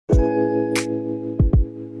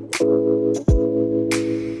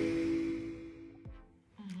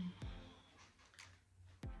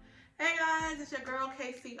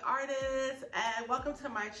artist, and welcome to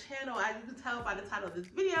my channel. As you can tell by the title of this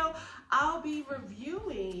video, I'll be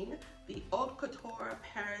reviewing the Haute Couture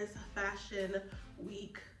Paris Fashion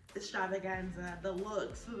Week extravaganza, the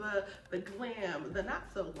looks, the glam, the not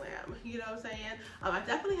so glam, you know what I'm saying? I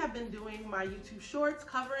definitely have been doing my YouTube shorts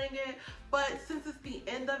covering it, but since it's the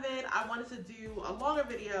end of it, I wanted to do a longer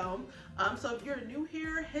video. So if you're new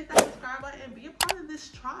here, hit that subscribe button and be a part of this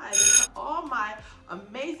tribe. And to all my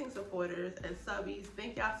amazing supporters and subbies,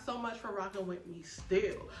 thank y'all so much for rocking with me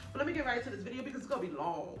still. But let me get right to this video because it's gonna be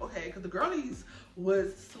long, okay? Because the girlies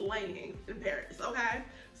was slaying in Paris, okay?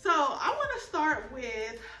 So I want to start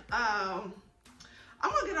with, I'm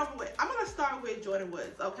gonna start with Jordyn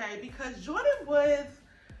Woods, okay? Because Jordyn Woods,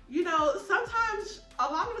 you know, sometimes,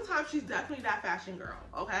 a lot of the time, she's definitely that fashion girl,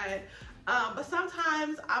 okay? But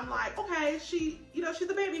sometimes I'm like, okay, she's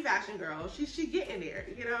a baby fashion girl. She getting there,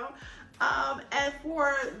 you know? And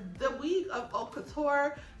for the week of Haute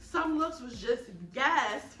Couture, some looks was just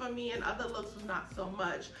yes for me and other looks was not so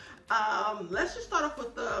much. Let's just start off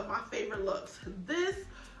with my favorite looks. This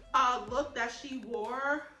look that she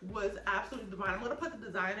wore was absolutely divine. I'm gonna put the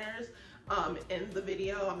designers in the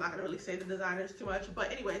video. I'm not gonna really say the designers too much,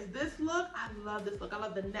 but anyways, this look, I love this look. I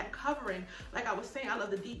love the neck covering. Like I was saying, I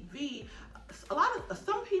love the deep V.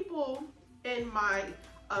 Some people in my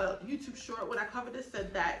YouTube short when I covered this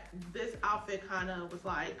said that this outfit kind of was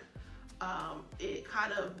like, it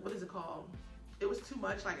kind of, what is it called? It was too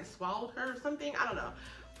much, like it swallowed her or something. I don't know.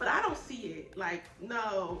 But I don't see it. Like,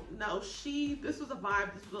 no, this was a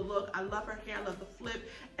vibe, this was a look. I love her hair, I love the flip.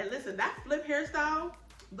 And listen, that flip hairstyle,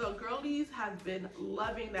 the girlies have been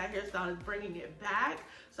loving that hairstyle and bringing it back.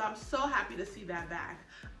 So I'm so happy to see that back.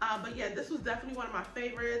 But yeah, this was definitely one of my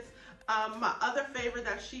favorites. My other favorite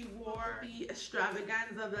that she wore, the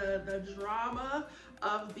extravaganza, the drama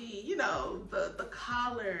of the, you know, the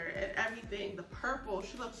collar and everything, the purple.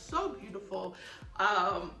 She looked so beautiful.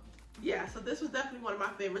 Yeah, so this was definitely one of my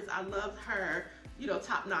favorites. I loved her, you know,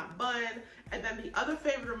 top knot bun. And then the other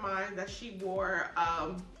favorite of mine that she wore,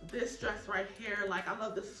 this dress right here. Like, I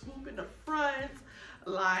love the swoop in the front.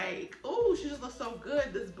 Like, oh, she just looks so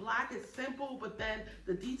good. This black is simple, but then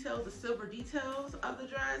the details, the silver details of the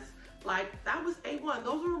dress, like, that was A1.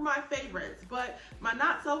 Those were my favorites. But my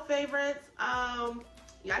not so favorites,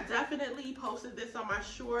 yeah, I definitely posted this on my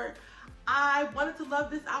short. I wanted to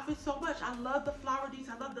love this outfit so much. I love the flower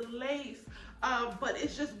detail, I love the lace, but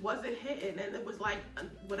it just wasn't hitting. And it was like,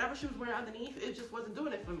 whatever she was wearing underneath, it just wasn't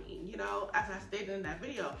doing it for me, you know, as I stated in that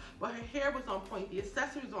video. But her hair was on point, the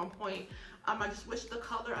accessories was on point. I just wish the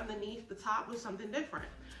color underneath the top was something different.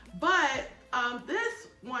 But this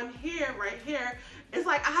one here, right here, is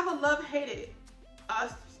like, I have a love-hated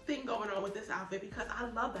thing going on with this outfit because I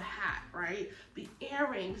love the hat, right? The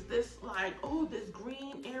earrings, this like, oh, this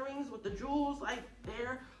green earrings with the jewels, like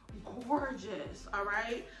they're gorgeous, all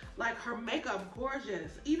right? Like her makeup,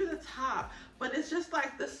 gorgeous, even the top, but it's just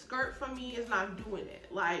like the skirt for me is not doing it.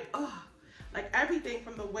 Like, oh, like everything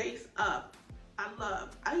from the waist up,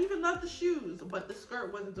 I even love the shoes, but the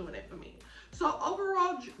skirt wasn't doing it for me. So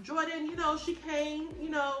overall, Jordyn, you know, she came, you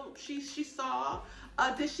know, she saw.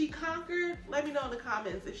 Did she conquer? Let me know in the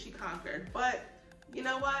comments if she conquered. But you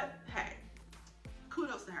know what? Hey,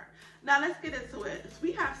 kudos to her. Now let's get into it. So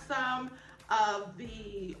we have some of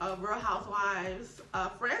the Real Housewives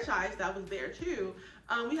franchise that was there too.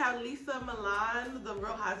 We have Lisa Milan, the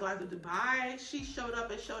Real Housewives of Dubai. She showed up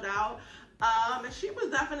and showed out. And she was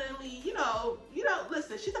definitely, you know,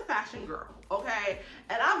 listen, she's a fashion girl, okay?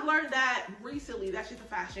 And I've learned that recently, that she's a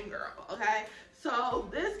fashion girl, okay? So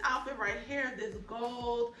this outfit right here, this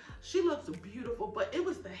gold, she looks beautiful, but it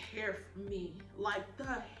was the hair for me. Like,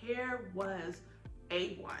 the hair was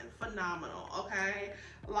A1, phenomenal, okay?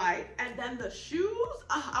 Like, and then the shoes,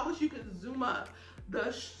 I wish you could zoom up.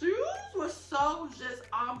 The shoes were so just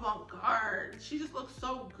avant-garde. She just looked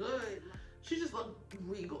so good. She just looked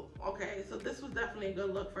regal, okay? So this was definitely a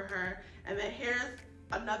good look for her. And then here's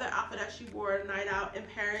another outfit that she wore a night out in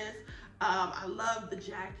Paris. I love the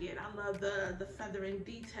jacket. I love the feathering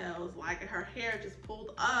details. Like her hair just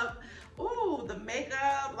pulled up. Ooh, the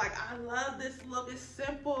makeup. Like, I love this look. It's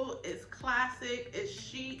simple. It's classic. It's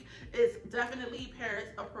chic. It's definitely Paris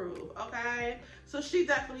approved, okay? So she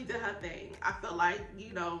definitely did her thing. I feel like,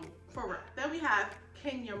 you know, for real. Then we have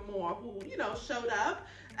Kenya Moore, who, you know, showed up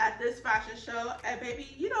at this fashion show. And baby,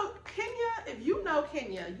 you know, Kenya, if you know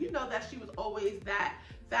Kenya, you know that she was always that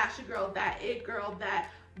fashion girl, that it girl, that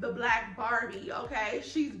the black Barbie, okay?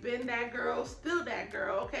 She's been that girl, still that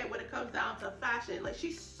girl, okay? When it comes down to fashion, like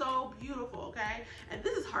she's so beautiful, okay? And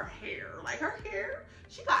this is her hair, like her hair,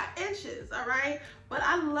 she got inches, all right? But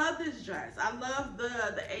I love this dress. I love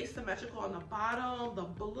the asymmetrical on the bottom, the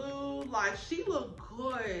blue, like she looked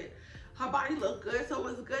good. Her body looked good, so it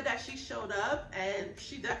was good that she showed up, and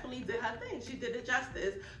she definitely did her thing. She did it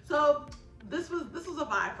justice. So this was a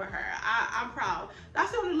vibe for her. I'm proud.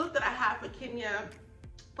 That's the only look that I have for Kenya.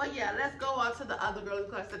 But yeah, let's go on to the other girls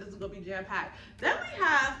because I said this is gonna be jam packed. Then we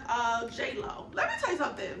have J-Lo. Let me tell you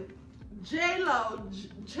something. J-Lo,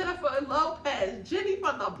 Jennifer Lopez, Jenny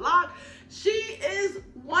from the block. She is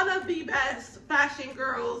one of the best fashion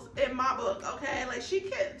girls in my book, okay? Like she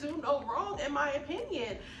can't do no wrong in my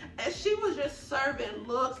opinion. And she was just serving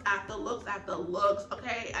looks after looks after looks,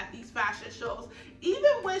 okay, at these fashion shows.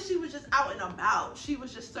 Even when she was just out and about, she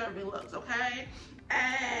was just serving looks, okay?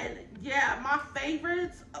 And yeah, my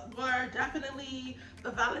favorites were definitely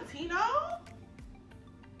the Valentino.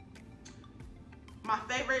 My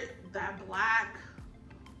favorite, that black,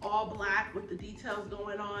 all black with the details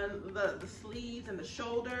going on, the sleeves and the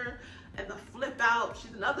shoulder and the flip out.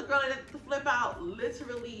 She's another girl that did the flip out.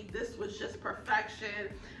 Literally, this was just perfection.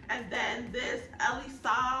 And then this Ellie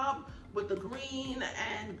Saab with the green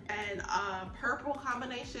and purple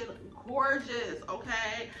combination, gorgeous,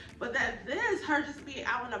 okay? But then this, her just being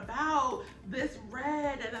out and about, this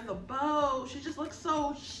red and then the bow, she just looks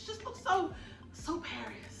so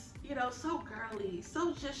Paris, you know, so girly,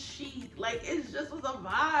 so just chic. Like it just was a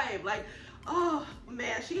vibe. Like, oh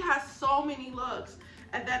man, she has so many looks.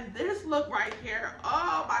 And then this look right here,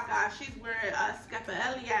 oh my gosh, she's wearing a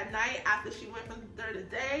Schiaparelli at night after she went from during the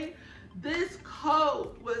day. This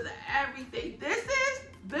coat was everything.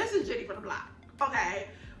 This is Jenny from the block, okay?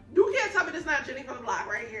 You can't tell me this is not Jenny from the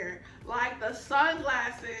block right here. Like the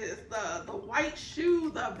sunglasses, the white shoe,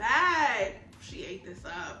 the bag. She ate this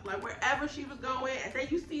up. Like wherever she was going, and then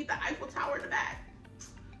you see the Eiffel Tower in the back.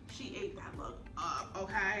 She ate that look up,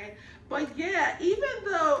 okay? But yeah, even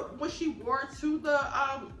when she wore to the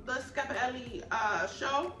Schiaparelli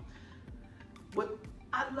show,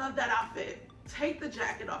 I love that outfit. Take the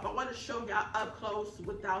jacket off. I want to show y'all up close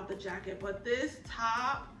without the jacket. But this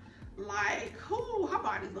top, like, her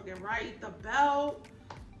body's looking right. The belt,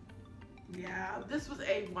 yeah, this was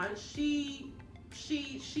A1. She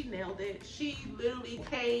nailed it. She literally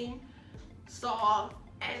came, saw,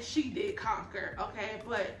 and she did conquer, okay?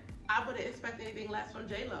 But I wouldn't expect anything less from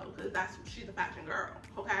J-Lo because she's a fashion girl,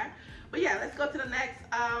 okay? But yeah, let's go to the next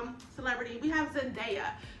celebrity. We have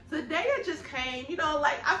Zendaya. Zendaya just came, you know,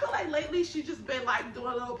 like I feel like lately she's just been like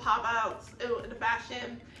doing little pop outs in the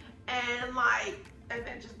fashion and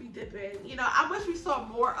then just be dipping. You know, I wish we saw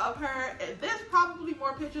more of her. And there's probably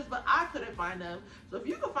more pictures, but I couldn't find them. So if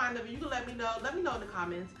you can find them, you can let me know in the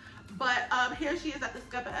comments. But here she is at the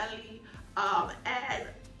Schiaparelli, and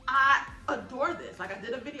I adore this. Like I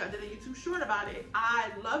did a video, I did a YouTube short about it. I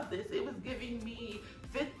love this. It was giving me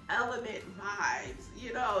Fifth Element vibes.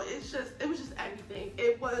 You know, it was just everything.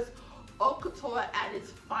 It was haute couture at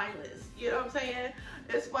its finest. You know what I'm saying?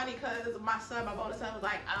 It's funny because my bonus son was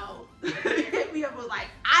like, oh, hit me up, was like,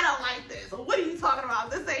 I don't like this. What are you talking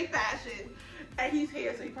about? This ain't fashion. And he's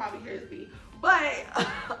here, so he probably hears me. But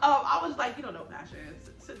I was like, you don't know fashion.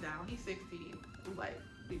 Sit down. He's 16. I'm like,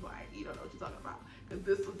 be quiet. You don't know what you're talking about. Because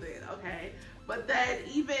this was it, okay? But then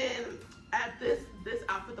even at this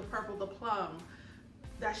outfit, the purple, the plum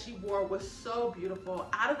that she wore was so beautiful.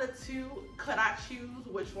 Out of the two, could I choose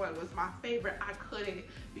which one was my favorite? I couldn't,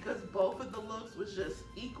 because both of the looks was just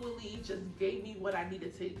equally, just gave me what I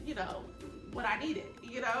needed to, you know, what I needed,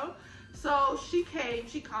 you know? So she came,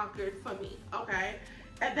 she conquered for me, okay?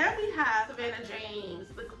 And then we have Savannah James,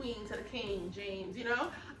 the queen to the king, James, you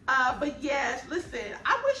know? But yes, listen,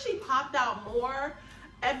 I wish she popped out more,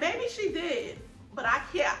 and maybe she did, but I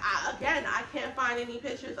can't find any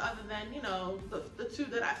pictures other than, you know, the two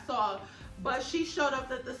that I saw. But she showed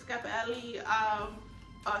up at the Schiaparelli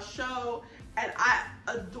show, and I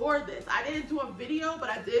adore this. I didn't do a video, but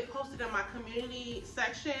I did post it in my community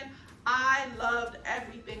section. I loved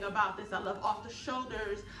everything about this. I love off the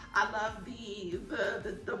shoulders. I love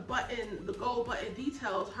the button, the gold button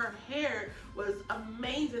details. Her hair was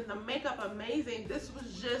amazing. The makeup amazing. This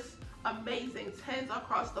was just amazing. 10s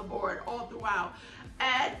across the board all throughout.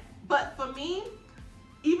 But for me,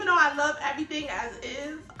 even though I love everything as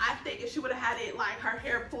is, I think if she would have had it like her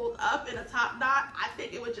hair pulled up in a top knot, I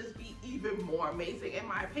think it would just be even more amazing in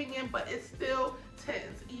my opinion. But it's still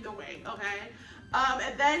 10s either way, okay?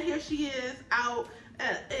 And then here she is out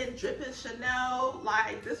in dripping Chanel.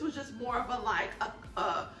 Like this was just more of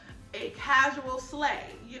a a casual slay.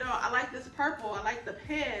 You know, I like this purple. I like the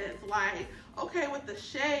pants. Like, okay, with the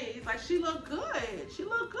shades, like she looked good. She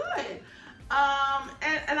looked good.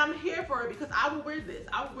 And I'm here for it because I would wear this.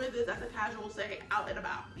 I would wear this as a casual slay out and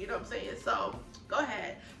about. You know what I'm saying? So go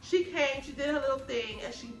ahead. She came, she did her little thing,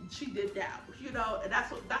 and she did that. You know, and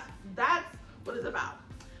that's what it's about.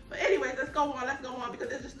 But anyways, let's go on because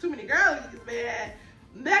there's just too many girlies, man.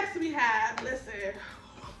 Next we have, listen,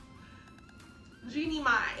 Jeannie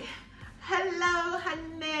Mai. Hello,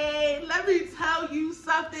 honey. Let me tell you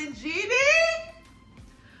something, Jeannie.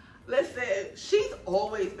 Listen, she's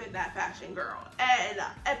always been that fashion girl.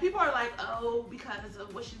 And people are like, oh, because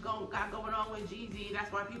of what she's got going on with Jeezy,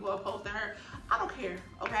 that's why people are posting her. I don't care,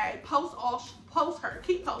 okay? Post her.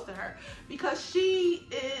 Keep posting her. Because she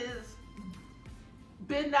is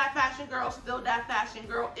been that fashion girl, still that fashion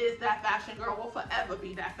girl, is that fashion girl, will forever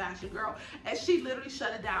be that fashion girl. And she literally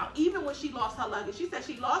shut it down. Even when she lost her luggage. She said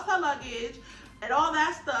she lost her luggage and all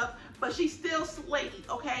that stuff, but she still slayed,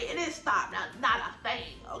 okay? It didn't stop, not a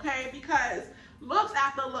thing, okay? Because looks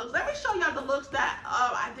after looks. Let me show y'all the looks that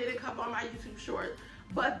I didn't cover on my YouTube short.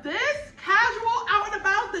 But this casual out and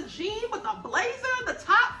about, the jean with the blazer, the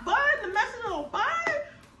top bun, the messy little bun,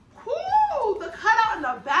 whoo, the cutout in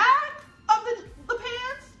the back of the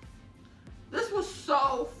pants. This was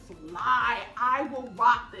so fly. I will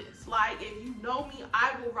rock this. Like, if you know me,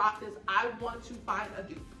 I will rock this. I want to find a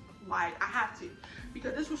dupe. Like, I have to,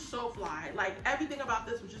 because this was so fly. Like, everything about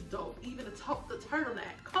this was just dope. Even the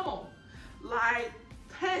turtleneck. Come on. Like,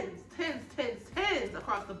 tens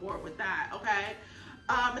across the board with that, okay?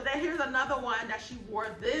 And then here's another one that she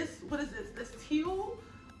wore. This, what is this? This teal?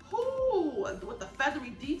 Ooh, with the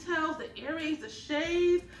feathery details, the earrings, the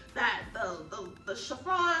shades, the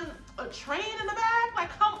chiffon train in the back. Like,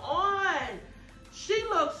 come on. She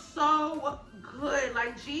looks so good.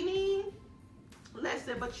 Like, Jeannie,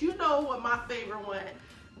 listen, but you know what my favorite one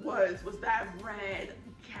was that red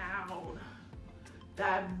gown.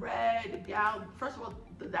 That red gown. First of all,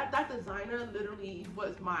 that designer literally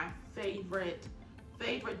was my favorite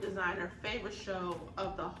designer, favorite show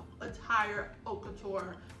of the entire Haute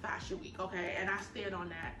Couture Fashion Week, okay? And I stand on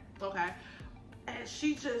that, okay? And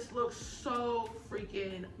she just looks so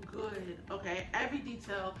freaking good, okay? Every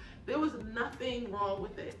detail, there was nothing wrong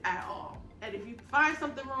with it at all. And if you find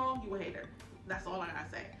something wrong, you will hate her. That's all I gotta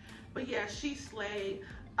say. But yeah, she slayed.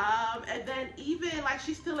 And then even like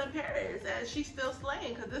she's still in Paris and she's still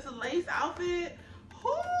slaying because this is a lace outfit.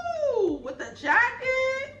 Whoo, with the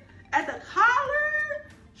jacket and the collar.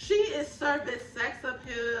 She is serving sex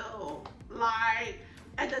appeal. Like,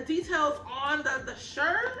 and the details on the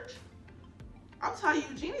shirt. I'll tell you,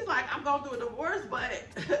 Jeannie's like, I'm going through a divorce, but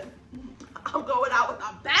I'm going out with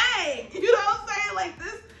a bang. You know what I'm saying? Like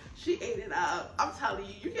this, she ate it up. I'm telling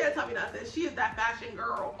you, you can't tell me nothing. She is that fashion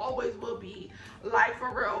girl, always will be. Like, for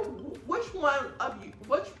real, which one of you,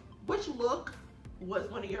 which look was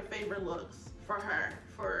one of your favorite looks for her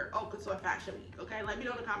for Haute Couture Fashion Week? Okay, let me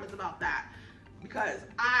know in the comments about that. Because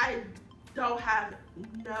I don't have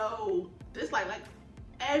no dislike. Like,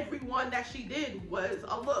 everyone that she did was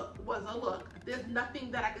a look. There's nothing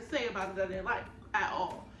that I can say about it that I didn't like at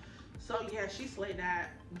all. So yeah, she slayed that,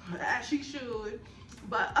 as she should.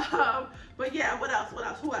 But yeah, what else?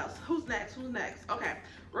 Who else? Who's next? Okay,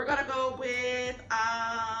 we're gonna go with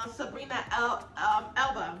Sabrina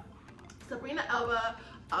Elba. Sabrina Elba,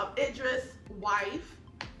 Idris' wife.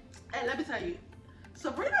 And let me tell you,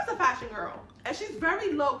 Sabrina's a fashion girl, and she's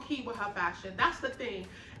very low-key with her fashion. That's the thing.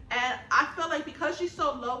 And I feel like because she's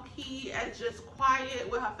so low-key and just quiet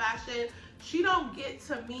with her fashion, she don't get,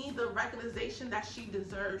 to me, the recognition that she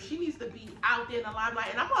deserves. She needs to be out there in the limelight,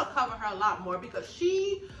 and I'm going to cover her a lot more because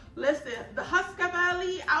she, listen, the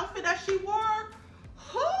Husqvarna outfit that she wore,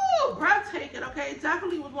 whoo, breathtaking, okay?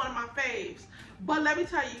 Definitely was one of my faves. But let me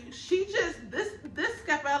tell you, she just, this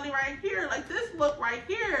Schiaparelli right here, like this look right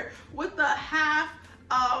here with the half,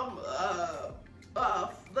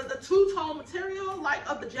 the two-tone material, like,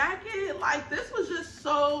 of the jacket, like, this was just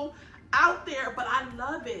so out there, but I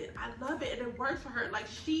love it, and it works for her. Like,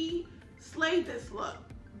 she slayed this look.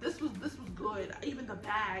 This was good. Even the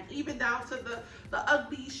bag, even down to the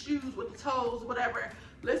ugly shoes with the toes, whatever.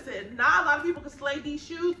 Listen, not a lot of people can slay these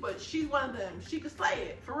shoes, but she's one of them. She could slay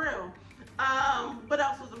it, for real. What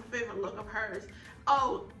else was a favorite look of hers?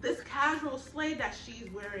 Oh, this casual slay that she's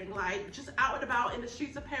wearing, like, just out and about in the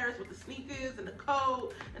streets of Paris with the sneakers and the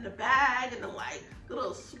coat and the bag and the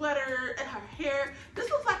little sweater and her hair. This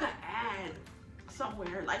looks like an ad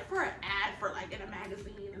somewhere, like for an ad for like in a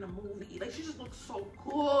magazine, in a movie. Like, she just looks so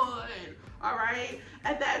good, all right?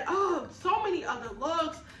 And then, oh, so many other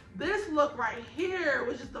looks. This look right here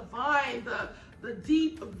was just divine. the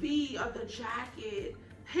deep V of the jacket.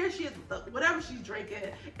 Here she is, whatever she's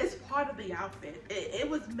drinking, it's part of the outfit. It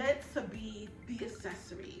was meant to be the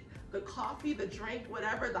accessory. The coffee, the drink,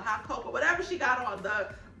 whatever, the hot cocoa, whatever she got on,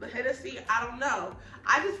 the Hennessy, I don't know.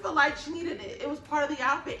 I just feel like she needed it. It was part of the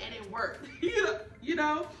outfit and it worked. You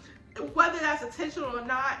know, whether that's intentional or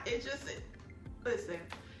not, listen,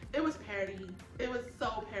 it was parody. It was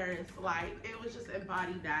so Paris, like it was just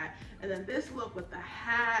embodied that. And then this look with the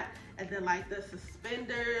hat and then like the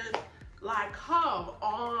suspenders, like come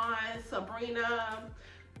on, Sabrina.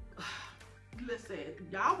 Listen,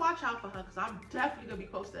 y'all watch out for her because I'm definitely gonna be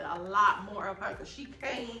posting a lot more of her because she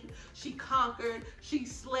came, she conquered, she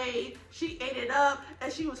slayed, she ate it up,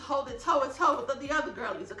 and she was holding toe-to-toe with the other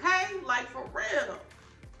girlies, okay? Like for real.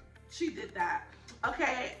 She did that.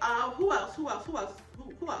 Okay, who else?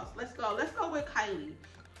 Let's go with Kylie.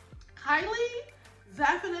 Kylie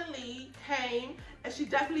definitely came and she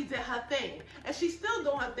definitely did her thing. And she's still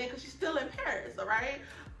doing her thing because she's still in Paris, all right?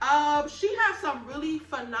 She has some really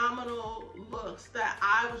phenomenal looks that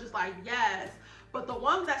I was just like, yes. But the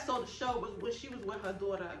one that stole the show was when she was with her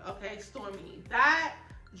daughter, okay, Stormy. That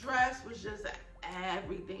dress was just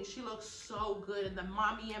everything. She looked so good, and the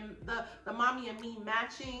mommy and me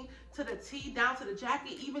matching to the tee down to the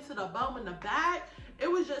jacket, even to the bow in the back. It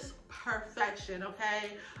was just perfection,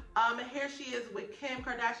 okay? And here she is with Kim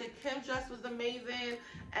Kardashian. Kim's dress was amazing,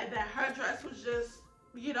 and then her dress was just,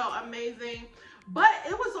 you know, amazing. But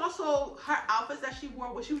it was also her outfits that she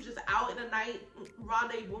wore when she was just out in the night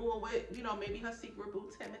rendezvousing with, you know, maybe her secret boo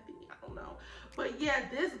Timothy. I don't know. But yeah,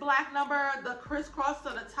 this black number, the crisscross to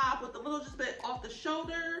the top with a little just bit off the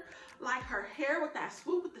shoulder, like her hair with that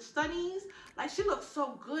swoop with the stunnies, like she looked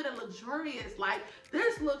so good and luxurious. Like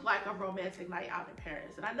this looked like a romantic night out in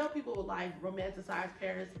Paris. And I know people will like romanticize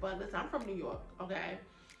Paris, but listen, I'm from New York, okay?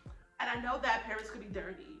 And I know that Paris could be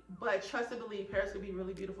dirty, but trust and believe, Paris could be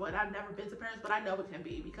really beautiful. And I've never been to Paris, but I know it can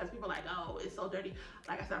be because people are like, oh, it's so dirty.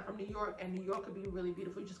 Like I said, I'm from New York, and New York could be really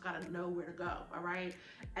beautiful. You just gotta know where to go, all right?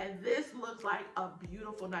 And this looks like a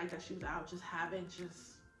beautiful night that she was out just having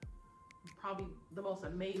just probably the most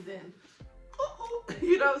amazing,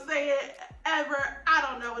 you know what I'm saying, ever. I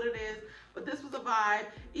don't know what it is, but this was a vibe.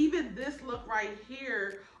 Even this look right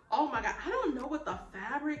here, oh my God, I don't know what the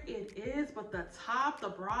fabric it is, but the top, the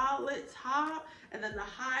bralette top, and then the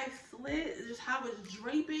high slit, just how it's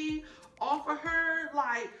draping off of her,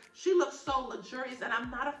 like, she looks so luxurious, and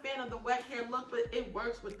I'm not a fan of the wet hair look, but it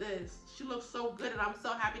works with this. She looks so good, and I'm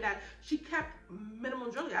so happy that she kept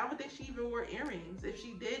minimal jewelry. I don't think she even wore earrings. If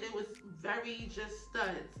she did, it was very just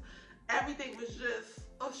studs. Everything was just,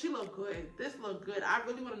 oh, she looked good. This looked good. I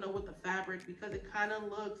really want to know what the fabric, because it kind of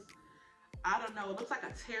looks, I don't know, it looks like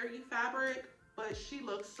a terry fabric, but she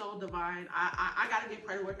looks so divine. I gotta give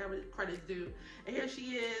credit where credit's due. And here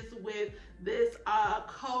she is with this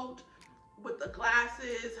coat with the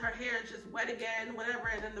glasses, her hair is just wet again, whatever,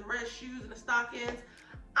 and then the red shoes and the stockings.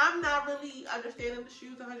 I'm not really understanding the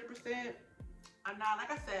shoes 100%. I'm not, like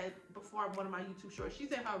I said before on one of my YouTube shorts,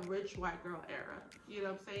 she's in her rich white girl era, you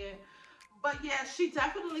know what I'm saying? But yeah, she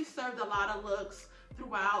definitely served a lot of looks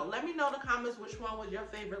throughout. Let me know in the comments which one was your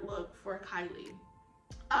favorite look for Kylie.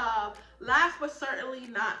 Last but certainly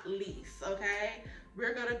not least, okay,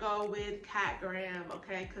 we're gonna go with Kat Graham,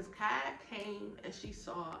 okay, because Kat came and she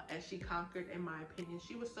saw and she conquered, in my opinion.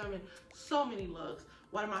 She was serving so many looks.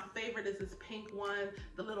 One of my favorite is this pink one,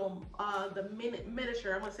 the little the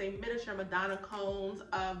miniature, I'm gonna say miniature Madonna cones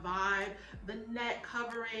vibe, the neck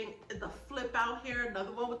covering, the flip out here,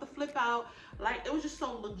 another one with the flip out. Like, it was just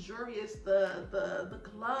so luxurious. The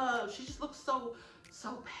gloves, she just looked so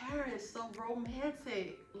Paris, so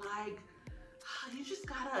romantic. Like, you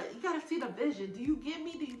gotta see the vision. Do you get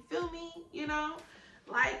me? Do you feel me? You know?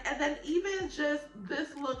 Like, and then even just this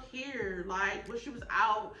look here, like when she was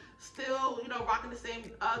out, still, you know, rocking the same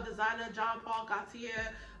designer Jean Paul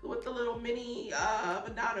Gaultier with the little mini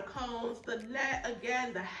Madonna cones, the net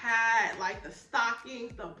again, the hat, like the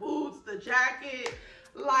stockings, the boots, the jacket.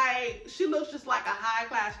 Like, she looks just like a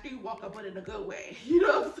high-class streetwalker, but in a good way. You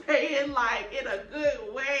know what I'm saying? Like, in a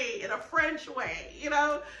good way, in a French way, you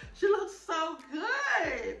know? She looks so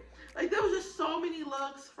good. Like, there was just so many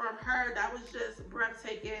looks from her that was just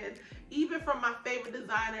breathtaking. Even from my favorite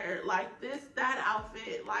designer, like that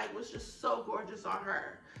outfit, like, was just so gorgeous on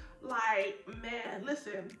her. Like, man,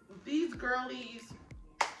 listen, these girlies,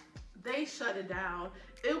 they shut it down.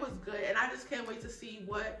 It was good, and I just can't wait to see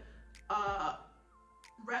what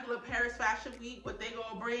regular Paris Fashion Week, what they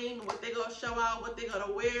gonna bring, what they gonna show out, what they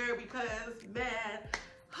gonna wear, because, man,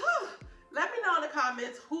 let me know in the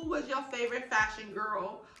comments who was your favorite fashion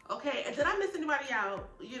girl, Okay, and did I miss anybody out?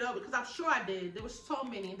 You know, because I'm sure I did. There was so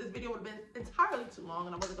many. This video would have been entirely too long,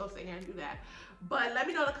 and I wasn't gonna sit here and do that. But let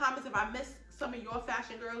me know in the comments if I missed some of your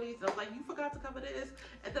fashion girlies. I was like, you forgot to cover this,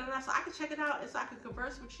 and then so I can check it out, and so I can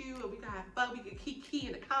converse with you, and we can have fun. We can key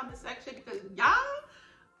in the comment section, because y'all,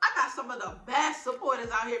 I got some of the best supporters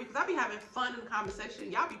out here, because I be having fun in the comment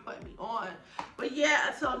section. Y'all be putting me on. But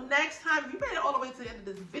yeah, until next time, if you made it all the way to the end of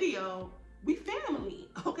this video, we family,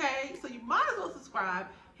 okay? So you might as well subscribe,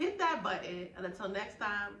 hit that button, and until next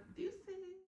time, deuces.